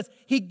what he does?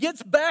 He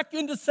gets back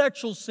into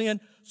sexual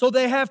sin, so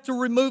they have to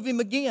remove him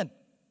again.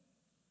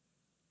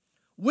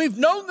 We've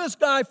known this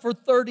guy for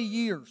 30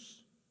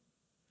 years.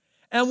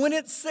 And when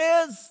it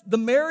says the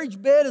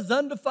marriage bed is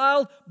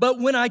undefiled, but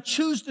when I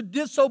choose to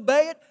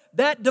disobey it,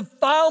 that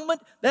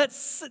defilement, that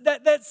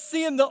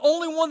sin, the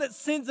only one that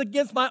sins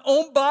against my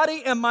own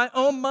body and my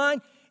own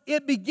mind,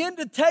 it began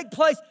to take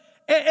place.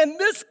 And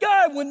this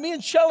guy, when me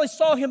and Shelley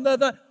saw him the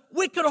other night,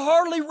 we could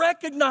hardly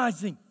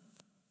recognize him.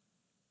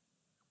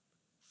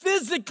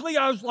 Physically,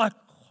 I was like,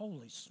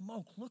 holy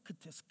smoke, look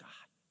at this guy.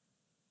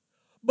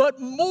 But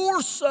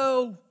more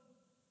so,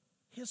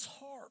 his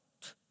heart.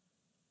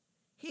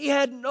 He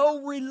had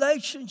no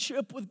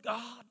relationship with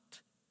God.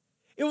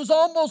 It was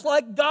almost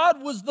like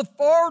God was the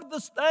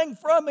farthest thing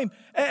from him.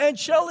 And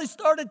Shelley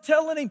started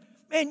telling him,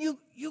 man, you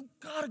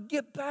got to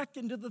get back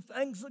into the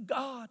things of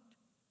God.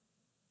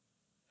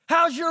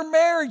 How's your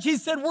marriage? He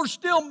said, we're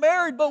still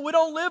married, but we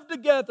don't live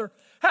together.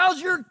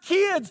 How's your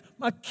kids?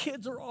 My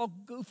kids are all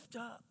goofed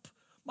up.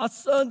 My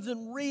son's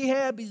in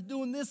rehab. He's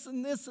doing this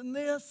and this and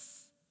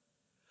this.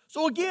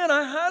 So again,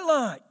 I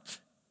highlight,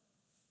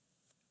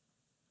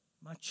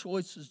 my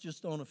choices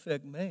just don't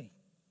affect me.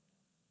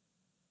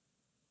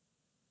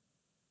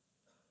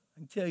 I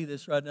can tell you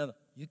this right now.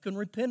 You can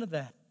repent of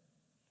that.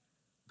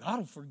 God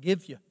will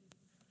forgive you.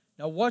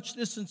 Now watch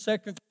this in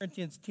 2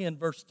 Corinthians 10,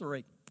 verse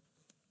 3.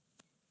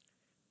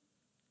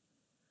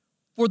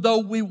 For though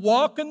we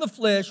walk in the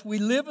flesh, we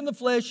live in the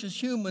flesh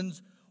as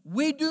humans,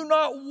 we do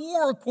not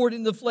war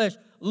according to the flesh.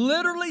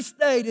 Literally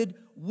stated,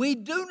 we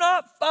do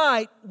not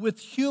fight with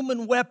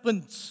human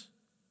weapons.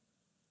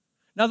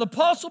 Now the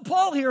Apostle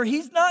Paul here,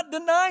 he's not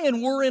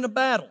denying we're in a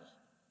battle.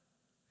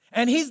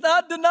 And he's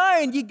not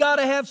denying you got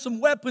to have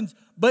some weapons,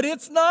 but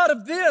it's not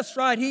of this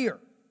right here.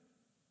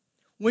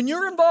 When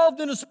you're involved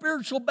in a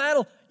spiritual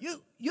battle,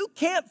 you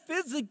can't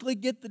physically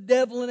get the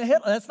devil in a head.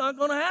 That's not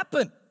going to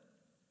happen.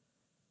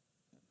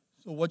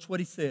 So watch what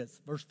he says,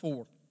 verse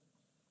 4.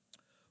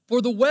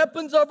 For the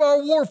weapons of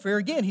our warfare,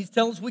 again, he's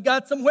telling us we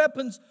got some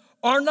weapons,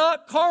 are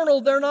not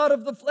carnal, they're not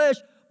of the flesh,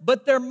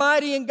 but they're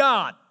mighty in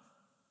God.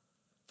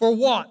 For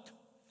what?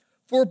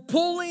 For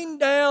pulling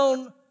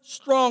down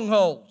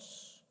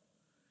strongholds.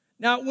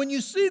 Now, when you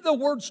see the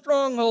word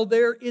stronghold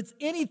there, it's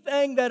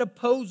anything that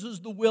opposes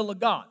the will of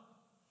God.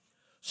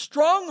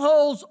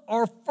 Strongholds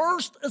are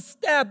first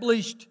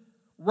established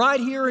right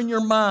here in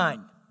your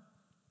mind.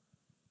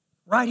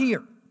 Right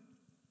here.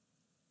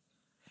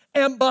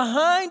 And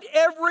behind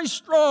every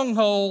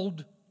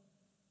stronghold,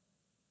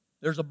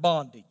 there's a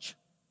bondage.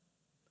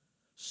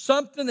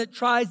 Something that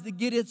tries to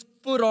get its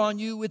foot on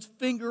you, its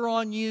finger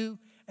on you,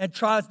 and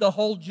tries to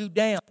hold you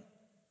down.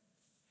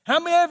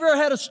 How many of you ever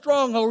had a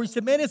stronghold where you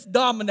said, man, it's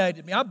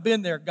dominated me? I've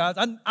been there, guys.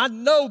 I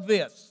know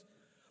this.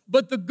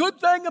 But the good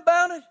thing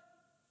about it,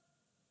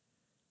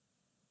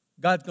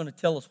 God's going to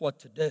tell us what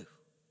to do.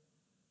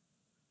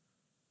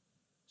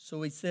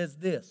 So he says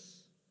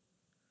this.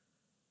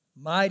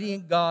 Mighty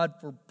in God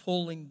for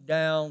pulling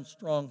down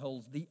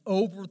strongholds, the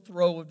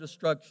overthrow of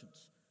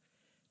destructions,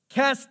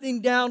 casting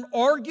down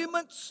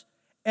arguments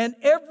and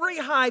every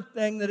high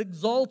thing that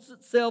exalts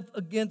itself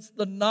against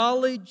the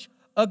knowledge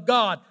of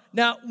God.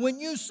 Now, when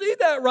you see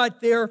that right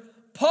there,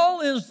 Paul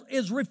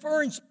is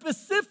referring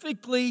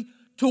specifically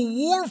to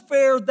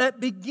warfare that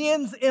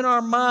begins in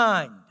our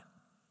mind.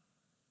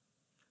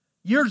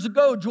 Years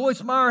ago,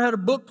 Joyce Meyer had a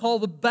book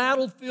called The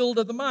Battlefield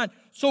of the Mind.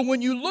 So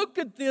when you look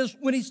at this,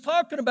 when he's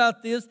talking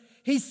about this,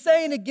 he's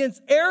saying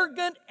against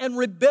arrogant and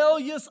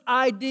rebellious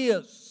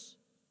ideas.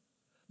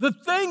 The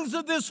things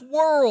of this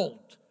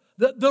world,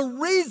 the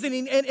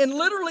reasoning, and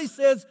literally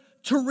says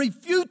to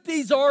refute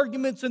these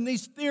arguments and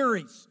these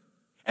theories.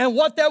 And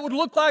what that would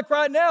look like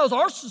right now is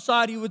our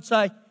society would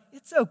say,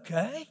 it's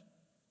okay.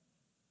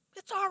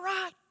 It's all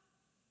right.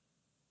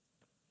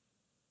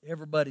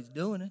 Everybody's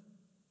doing it.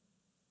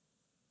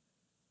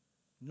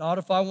 Not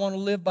if I want to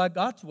live by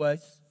God's ways.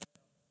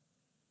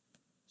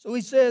 So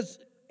he says,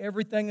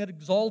 everything that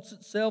exalts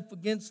itself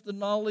against the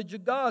knowledge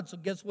of God. So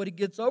guess what he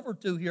gets over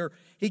to here?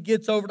 He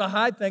gets over to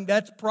high thing,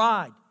 that's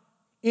pride.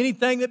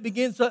 Anything that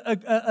begins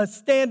to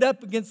stand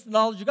up against the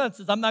knowledge of God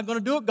says, I'm not going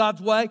to do it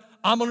God's way.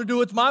 I'm going to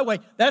do it my way.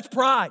 That's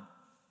pride.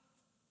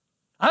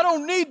 I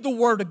don't need the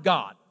Word of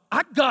God.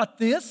 I got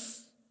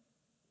this.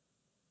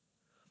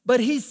 But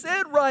he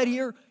said right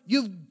here,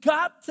 you've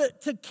got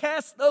to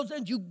cast those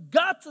in. You've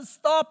got to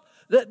stop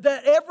that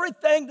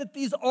everything that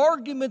these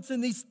arguments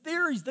and these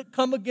theories that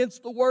come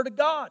against the Word of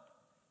God.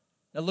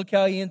 Now look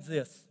how he ends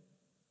this.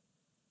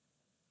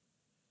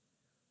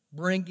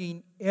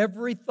 Bringing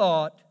every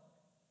thought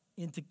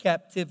into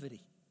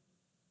captivity.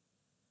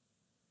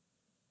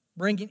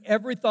 Bringing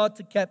every thought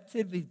to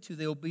captivity to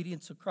the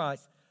obedience of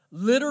Christ.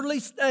 Literally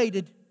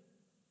stated,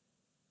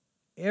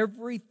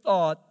 every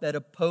thought that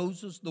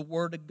opposes the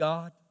Word of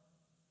God,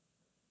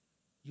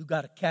 you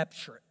got to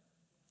capture it.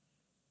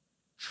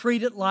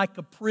 Treat it like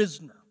a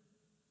prisoner.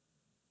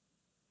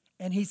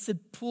 And he said,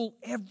 pull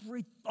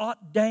every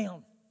thought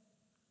down.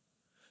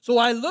 So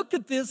I look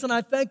at this and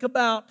I think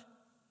about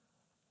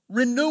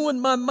renewing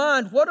my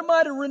mind. What am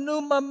I to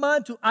renew my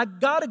mind to? I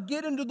got to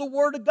get into the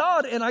Word of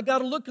God, and I got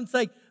to look and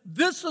say,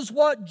 this is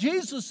what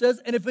Jesus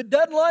says, and if it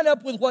doesn't line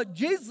up with what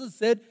Jesus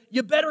said,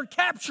 you better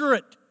capture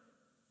it.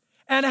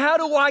 And how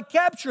do I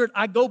capture it?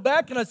 I go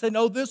back and I say,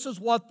 no, this is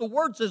what the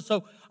Word says.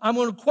 So I'm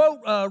going to quote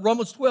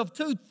Romans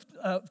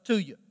 12:2 to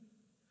you.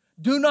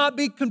 Do not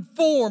be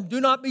conformed,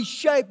 do not be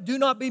shaped, do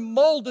not be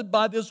molded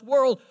by this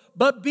world,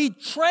 but be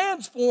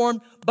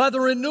transformed by the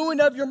renewing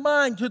of your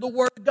mind to the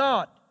Word of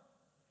God.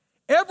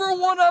 Every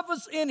one of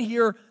us in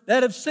here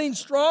that have seen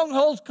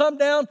strongholds come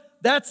down,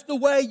 that's the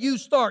way you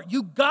start.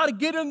 You got to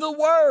get in the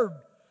Word.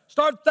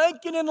 Start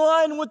thinking in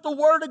line with the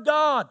Word of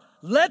God.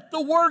 Let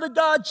the Word of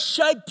God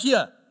shape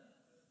you.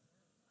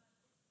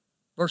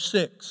 Verse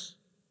 6.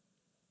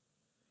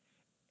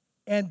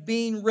 And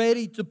being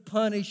ready to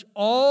punish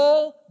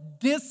all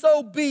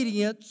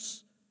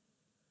disobedience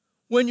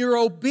when your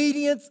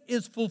obedience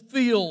is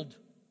fulfilled.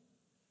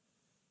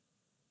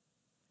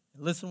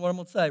 Listen to what I'm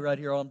going to say right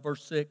here on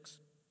verse 6.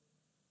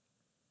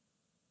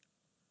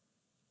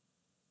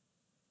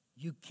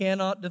 You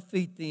cannot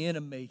defeat the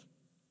enemy.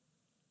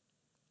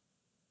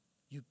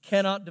 You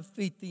cannot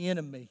defeat the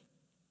enemy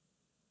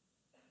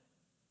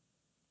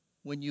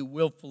when you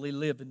willfully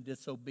live in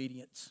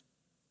disobedience.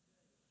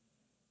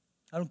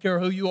 I don't care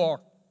who you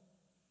are.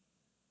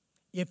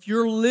 If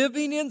you're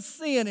living in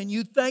sin and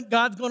you think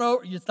God's going to,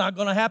 it's not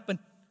going to happen.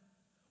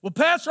 Well,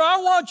 Pastor, I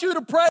want you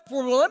to pray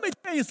for me. Well, let me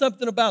tell you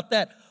something about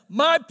that.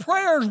 My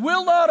prayers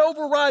will not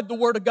override the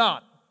Word of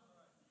God.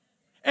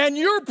 And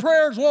your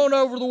prayers won't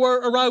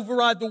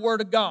override the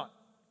Word of God.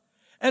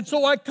 And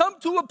so I come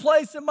to a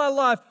place in my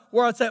life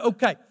where I say,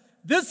 okay,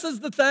 this is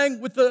the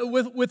thing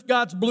with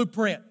God's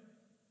blueprint.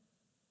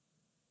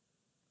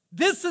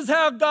 This is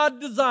how God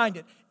designed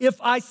it. If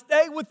I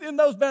stay within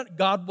those boundaries,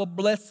 God will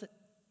bless it.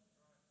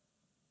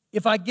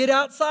 If I get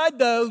outside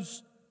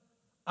those,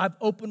 I've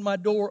opened my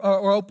door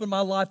or opened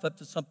my life up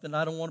to something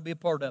I don't want to be a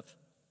part of.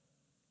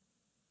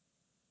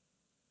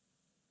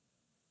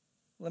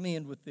 Let me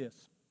end with this.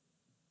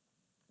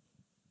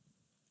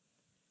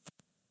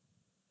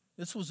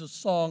 This was a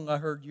song I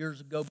heard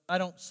years ago, but I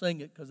don't sing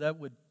it because that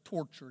would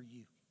torture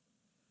you.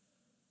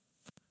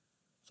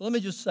 So let me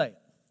just say it.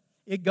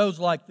 It goes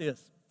like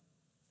this.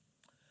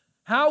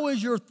 How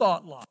is your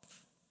thought life?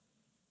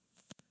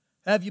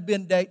 Have you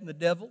been dating the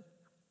devil?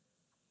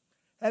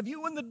 Have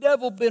you and the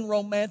devil been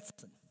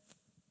romancing?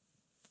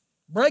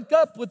 Break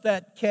up with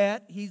that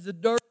cat. He's a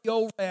dirty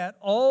old rat.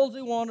 All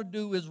he wants to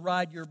do is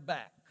ride your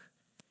back.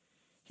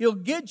 He'll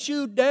get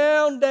you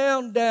down,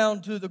 down,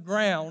 down to the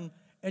ground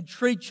and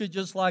treat you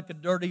just like a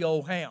dirty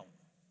old hound.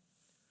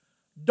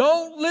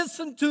 Don't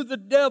listen to the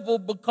devil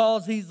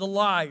because he's a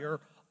liar.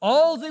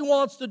 All he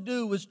wants to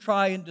do is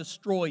try and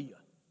destroy you.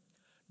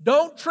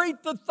 Don't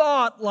treat the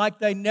thought like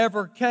they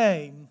never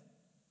came,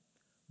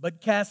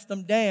 but cast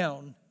them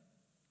down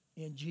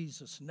in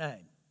Jesus'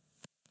 name.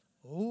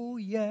 Oh,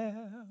 yeah.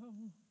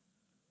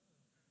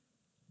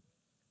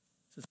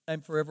 It's the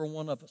same for every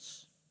one of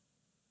us.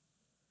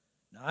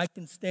 Now, I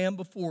can stand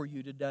before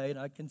you today and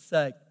I can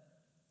say,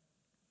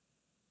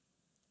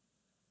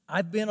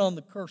 I've been on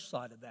the curse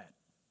side of that.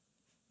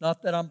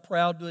 Not that I'm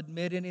proud to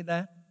admit any of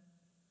that,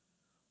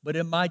 but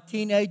in my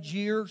teenage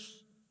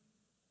years,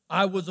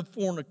 I was a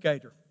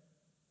fornicator.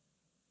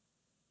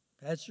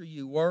 Pastor,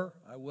 you were?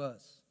 I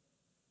was.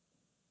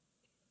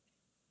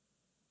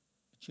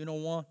 But you know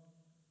what?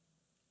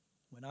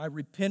 When I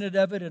repented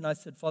of it and I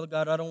said, Father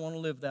God, I don't want to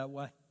live that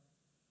way.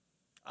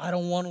 I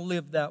don't want to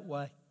live that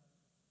way.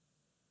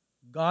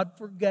 God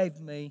forgave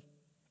me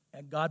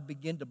and God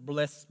began to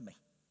bless me.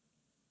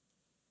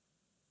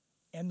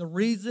 And the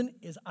reason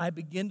is I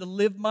began to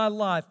live my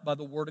life by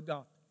the Word of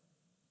God.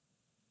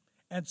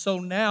 And so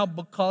now,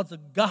 because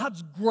of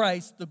God's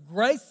grace, the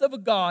grace of a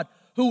God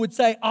who would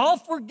say, I'll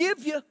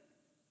forgive you,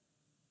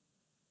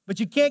 but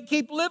you can't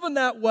keep living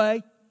that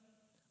way.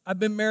 I've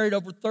been married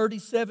over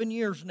 37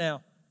 years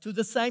now to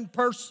the same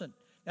person.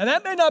 Now,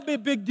 that may not be a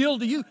big deal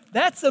to you.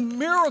 That's a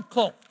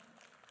miracle.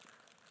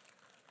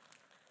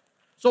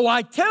 So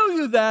I tell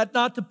you that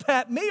not to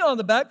pat me on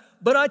the back,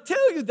 but I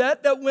tell you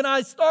that when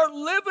I start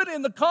living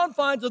in the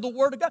confines of the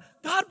Word of God,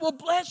 God will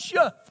bless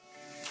you.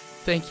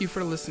 Thank you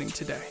for listening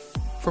today.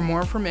 For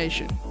more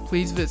information,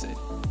 please visit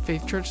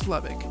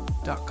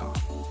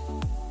faithchurchlubbock.com.